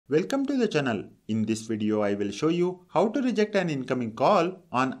Welcome to the channel. In this video, I will show you how to reject an incoming call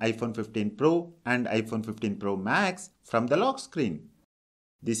on iPhone 15 Pro and iPhone 15 Pro Max from the lock screen.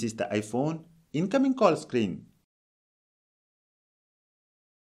 This is the iPhone incoming call screen.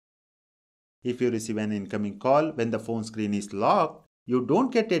 If you receive an incoming call when the phone screen is locked, you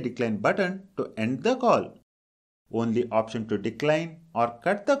don't get a decline button to end the call. Only option to decline or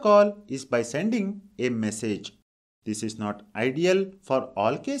cut the call is by sending a message. This is not ideal for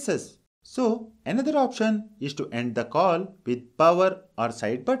all cases. So, another option is to end the call with power or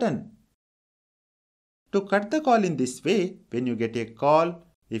side button. To cut the call in this way, when you get a call,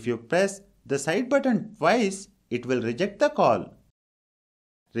 if you press the side button twice, it will reject the call.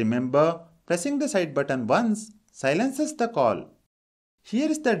 Remember, pressing the side button once silences the call. Here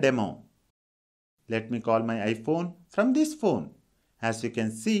is the demo. Let me call my iPhone from this phone. As you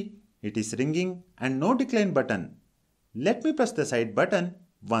can see, it is ringing and no decline button. Let me press the side button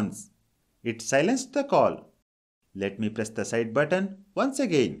once. It silenced the call. Let me press the side button once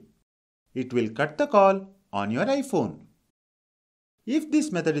again. It will cut the call on your iPhone. If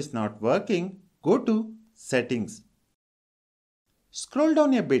this method is not working, go to Settings. Scroll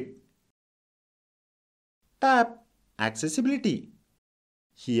down a bit. Tap Accessibility.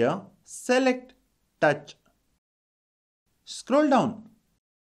 Here, select Touch. Scroll down.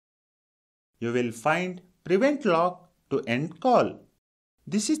 You will find Prevent Lock to end call.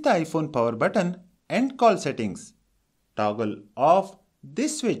 This is the iPhone power button end call settings. Toggle off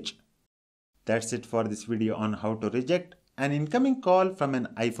this switch. That's it for this video on how to reject an incoming call from an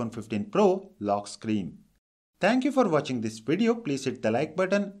iPhone 15 Pro lock screen. Thank you for watching this video. Please hit the like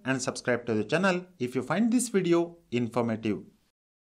button and subscribe to the channel if you find this video informative.